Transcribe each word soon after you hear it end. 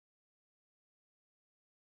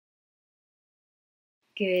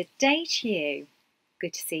Good day to you.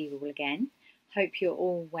 Good to see you all again. Hope you're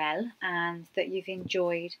all well and that you've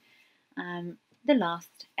enjoyed the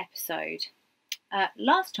last episode.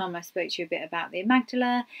 Last time I spoke to you a bit about the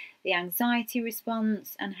amygdala, the anxiety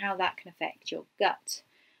response, and how that can affect your gut.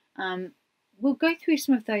 We'll go through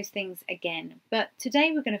some of those things again, but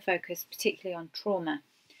today we're going to focus particularly on trauma.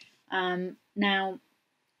 Now,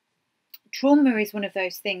 trauma is one of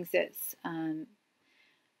those things that's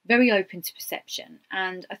very open to perception,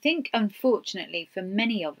 and I think unfortunately for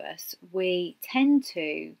many of us we tend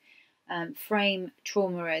to frame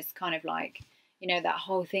trauma as kind of like, that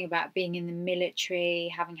whole thing about being in the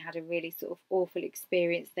military, having had a really sort of awful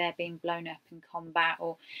experience there, being blown up in combat,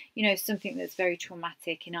 or something that's very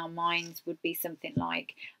traumatic in our minds would be something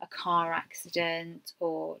like a car accident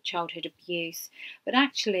or childhood abuse. But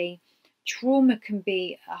actually trauma can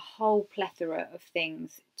be a whole plethora of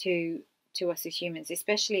things to us as humans,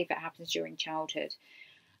 especially if it happens during childhood.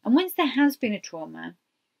 And once there has been a trauma,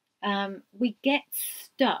 we get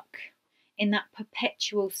stuck in that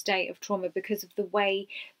perpetual state of trauma because of the way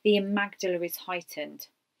the amygdala is heightened.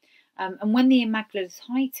 And when the amygdala is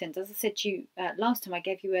heightened, as I said to you last time, I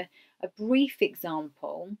gave you a brief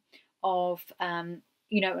example of an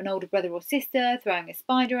older brother or sister throwing a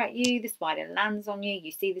spider at you. The spider lands on you,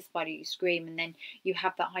 you see the spider, you scream, and then you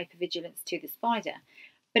have that hypervigilance to the spider.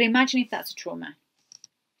 But imagine if that's a trauma.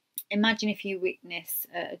 Imagine if you witness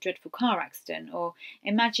a dreadful car accident, or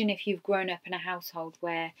imagine if you've grown up in a household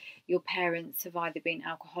where your parents have either been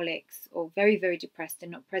alcoholics or very, very depressed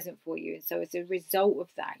and not present for you. And so as a result of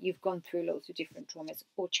that, you've gone through lots of different traumas,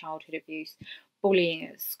 or childhood abuse, bullying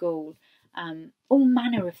at school. All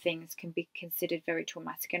manner of things can be considered very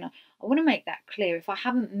traumatic. And I want to make that clear. If I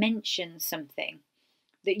haven't mentioned something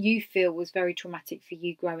that you feel was very traumatic for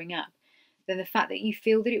you growing up, then the fact that you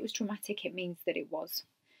feel that it was traumatic, it means that it was.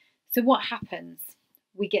 So what happens?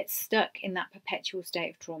 We get stuck in that perpetual state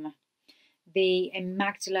of trauma. The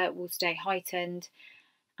amygdala will stay heightened.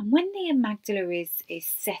 And when the amygdala is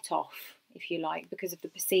set off, if you like, because of the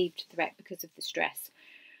perceived threat, because of the stress,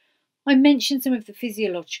 I mentioned some of the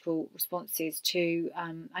physiological responses to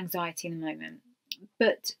anxiety in a moment.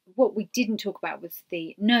 But what we didn't talk about was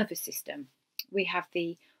the nervous system. We have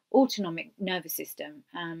the autonomic nervous system.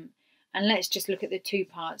 And let's just look at the two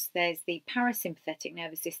parts. There's the parasympathetic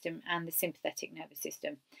nervous system and the sympathetic nervous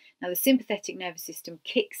system. Now, the sympathetic nervous system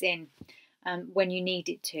kicks in when you need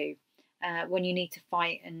it to, when you need to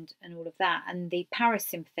fight and all of that. And the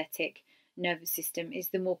parasympathetic nervous system is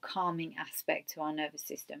the more calming aspect to our nervous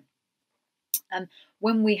system.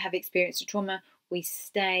 When we have experienced a trauma, we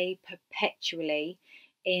stay perpetually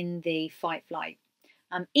in the fight-flight.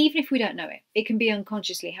 Even if we don't know it, it can be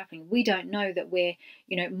unconsciously happening. We don't know that we're,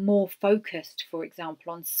 more focused, for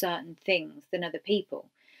example, on certain things than other people.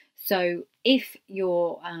 So if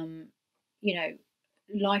your,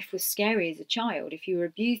 life was scary as a child, if you were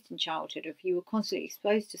abused in childhood, or if you were constantly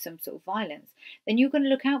exposed to some sort of violence, then you're going to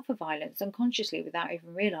look out for violence unconsciously without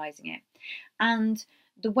even realizing it. And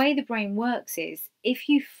the way the brain works is, if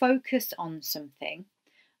you focus on something,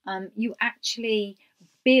 you actually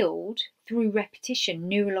build through repetition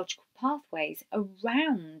neurological pathways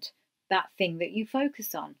around that thing that you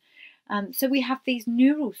focus on. So we have these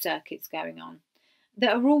neural circuits going on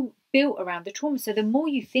that are all built around the trauma. So the more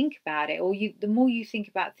you think about it, or the more you think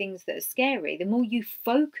about things that are scary, the more you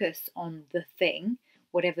focus on the thing,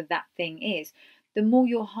 whatever that thing is, the more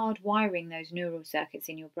you're hardwiring those neural circuits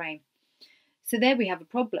in your brain. So there we have a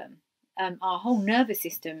problem. Our whole nervous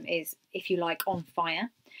system is, if you like, on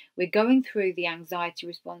fire. We're going through the anxiety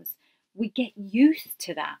response. We get used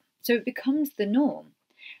to that. So it becomes the norm.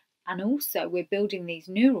 And also we're building these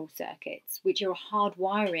neural circuits, which are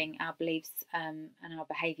hardwiring our beliefs and our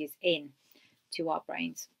behaviours in to our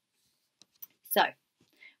brains. So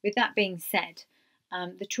with that being said,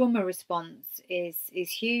 the trauma response is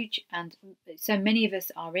huge, and so many of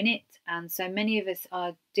us are in it, and so many of us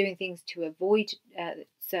are doing things to avoid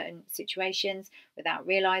certain situations without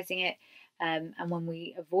realising it. And when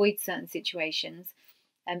we avoid certain situations,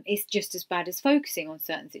 it's just as bad as focusing on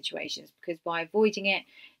certain situations, because by avoiding it,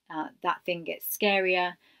 that thing gets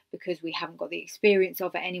scarier because we haven't got the experience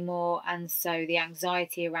of it anymore, and so the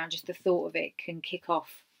anxiety around just the thought of it can kick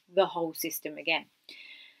off the whole system again.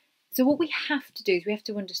 So what we have to do is we have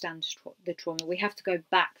to understand the trauma. We have to go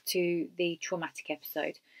back to the traumatic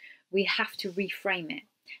episode. We have to reframe it.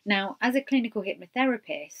 Now, as a clinical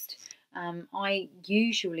hypnotherapist, I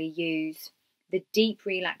usually use the deep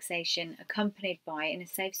relaxation accompanied by, in a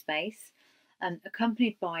safe space,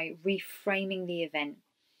 accompanied by reframing the event.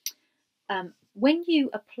 When you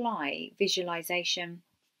apply visualization,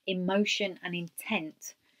 emotion and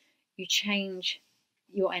intent, you change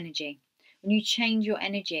your energy. When you change your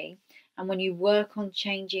energy, and when you work on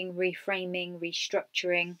changing, reframing,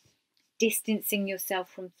 restructuring, distancing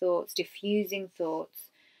yourself from thoughts, diffusing thoughts,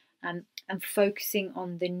 and focusing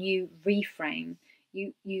on the new reframe,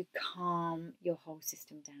 you calm your whole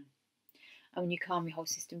system down. And when you calm your whole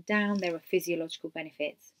system down, there are physiological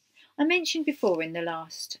benefits. I mentioned before in the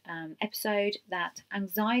last episode that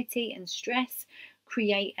anxiety and stress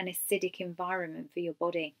create an acidic environment for your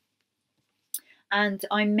body. And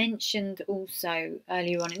I mentioned also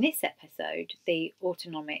earlier on in this episode the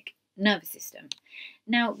autonomic nervous system.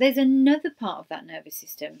 Now, there's another part of that nervous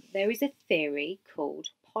system. There is a theory called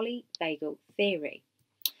polyvagal theory.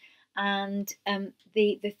 And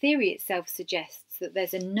the theory itself suggests that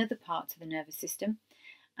there's another part to the nervous system,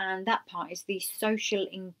 and that part is the social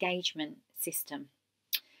engagement system.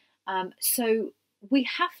 So we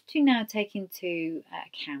have to now take into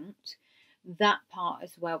account that part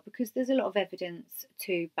as well, because there's a lot of evidence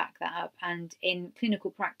to back that up. And in clinical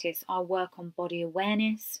practice, I work on body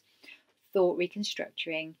awareness, thought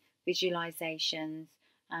reconstructing, visualizations,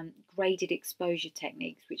 graded exposure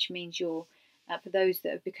techniques, which means you're, for those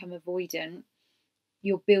that have become avoidant,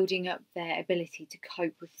 you're building up their ability to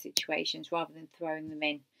cope with situations rather than throwing them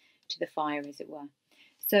in to the fire, as it were.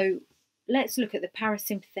 So let's look at the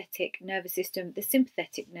parasympathetic nervous system, the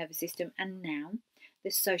sympathetic nervous system, and now the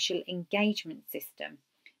social engagement system.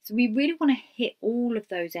 So we really want to hit all of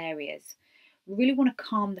those areas. We really want to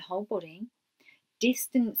calm the whole body,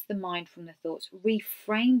 distance the mind from the thoughts,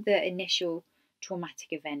 reframe the initial traumatic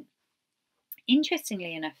event.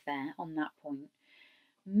 Interestingly enough, there on that point,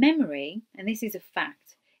 memory, and this is a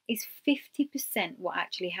fact, is 50% what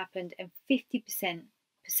actually happened and 50%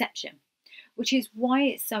 perception, which is why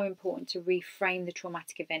it's so important to reframe the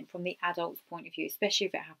traumatic event from the adult's point of view, especially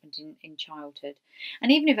if it happened in childhood.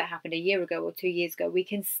 And even if it happened a year ago or 2 years ago, we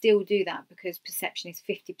can still do that because perception is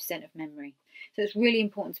 50% of memory. So it's really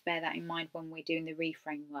important to bear that in mind when we're doing the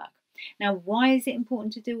reframe work. Now, why is it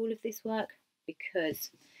important to do all of this work?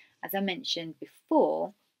 Because, as I mentioned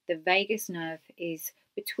before, the vagus nerve is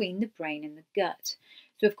between the brain and the gut.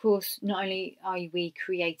 So, of course, not only are we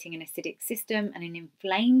creating an acidic system and an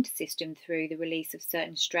inflamed system through the release of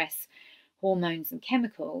certain stress hormones and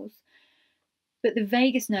chemicals, but the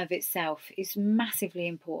vagus nerve itself is massively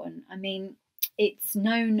important. I mean, it's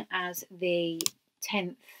known as the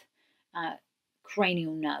 10th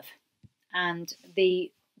cranial nerve, and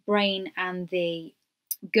the brain and the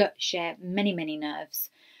gut share many, many nerves.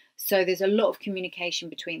 So there's a lot of communication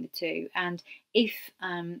between the two. And if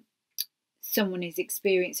someone is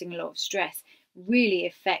experiencing a lot of stress, really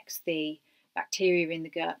affects the bacteria in the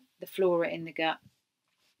gut, the flora in the gut.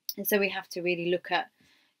 And so we have to really look at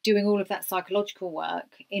doing all of that psychological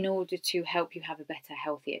work in order to help you have a better,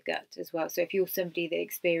 healthier gut as well. So if you're somebody that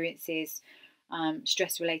experiences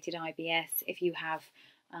stress-related IBS, if you have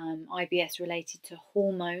IBS related to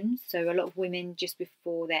hormones, so a lot of women just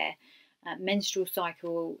before their menstrual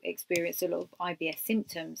cycle experience a lot of IBS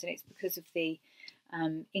symptoms, and it's because of the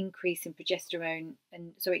decrease in progesterone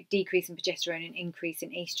and increase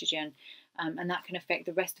in estrogen, and that can affect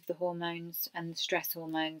the rest of the hormones and the stress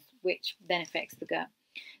hormones, which then affects the gut.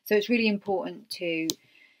 So it's really important to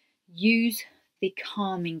use the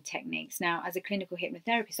calming techniques. Now, as a clinical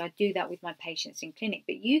hypnotherapist, I do that with my patients in clinic,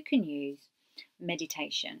 but you can use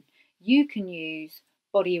meditation, you can use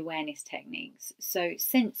body awareness techniques, so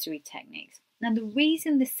sensory techniques. Now, the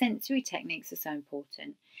reason the sensory techniques are so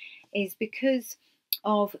important is because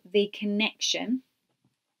of the connection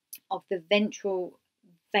of the ventral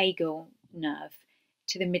vagal nerve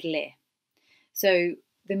to the middle ear. So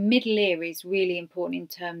the middle ear is really important in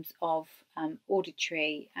terms of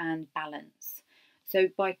auditory and balance. So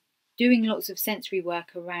by doing lots of sensory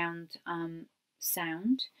work around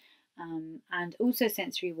sound and also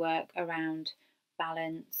sensory work around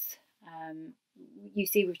balance, you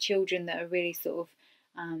see with children that are really sort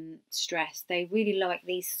of stressed, they really like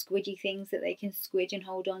these squidgy things that they can squidge and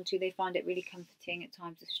hold on to. They find it really comforting at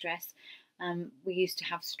times of stress. We used to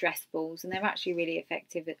have stress balls, and they're actually really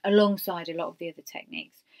effective alongside a lot of the other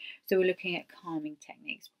techniques. So we're looking at calming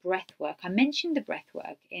techniques, breath work. I mentioned the breath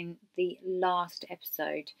work in the last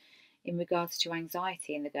episode in regards to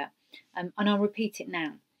anxiety in the gut, and I'll repeat it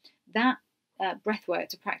now. That breath work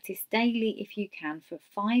to practice daily if you can for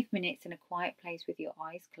 5 minutes in a quiet place with your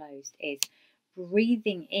eyes closed is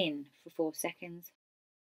breathing in for 4 seconds,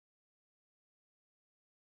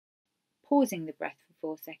 pausing the breath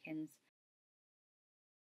for 4 seconds,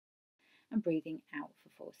 and breathing out for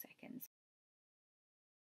 4 seconds.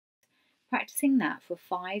 Practicing that for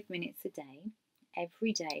 5 minutes a day,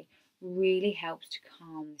 every day, really helps to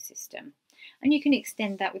calm the system. And you can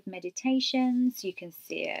extend that with meditations. You can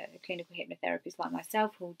see a clinical hypnotherapist like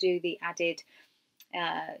myself who will do the added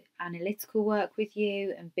analytical work with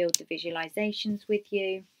you and build the visualizations with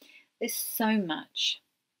you. There's so much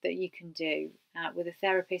that you can do with a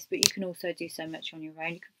therapist, but you can also do so much on your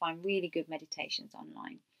own. You can find really good meditations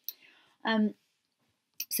online.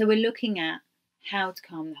 So we're looking at how to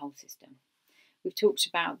calm the whole system. We've talked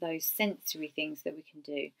about those sensory things that we can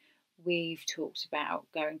do. We've talked about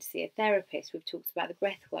going to see a therapist. We've talked about the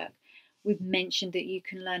breath work. We've mentioned that you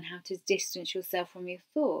can learn how to distance yourself from your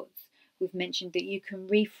thoughts. We've mentioned that you can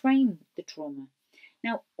reframe the trauma.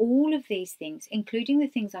 Now, all of these things, including the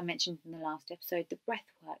things I mentioned in the last episode, the breath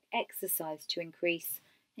work, exercise to increase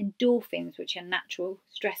endorphins, which are natural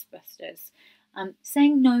stress busters,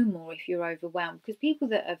 saying no more if you're overwhelmed, because people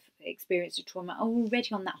that have experienced a trauma are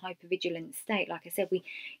already on that hypervigilant state. Like I said, we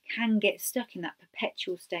can get stuck in that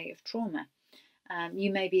perpetual state of trauma.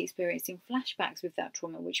 You may be experiencing flashbacks with that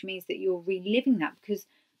trauma, which means that you're reliving that because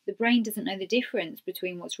the brain doesn't know the difference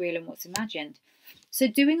between what's real and what's imagined. So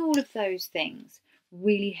doing all of those things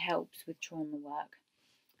really helps with trauma work.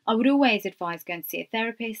 I would always advise going to see a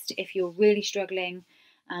therapist if you're really struggling,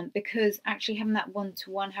 because actually having that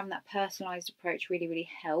one-to-one, having that personalised approach really, really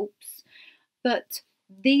helps. But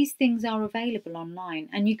these things are available online,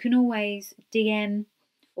 and you can always DM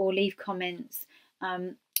or leave comments,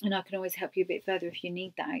 and I can always help you a bit further if you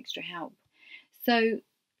need that extra help. So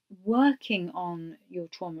working on your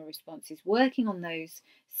trauma responses, working on those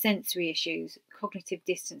sensory issues, cognitive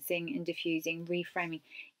distancing and diffusing, reframing,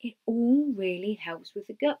 it all really helps with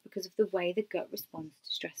the gut because of the way the gut responds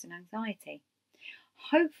to stress and anxiety.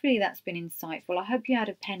 Hopefully that's been insightful. I hope you had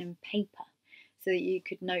a pen and paper so that you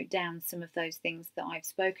could note down some of those things that I've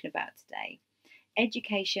spoken about today.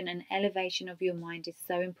 Education and elevation of your mind is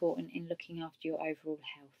so important in looking after your overall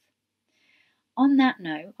health. On that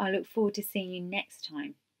note, I look forward to seeing you next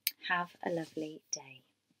time. Have a lovely day.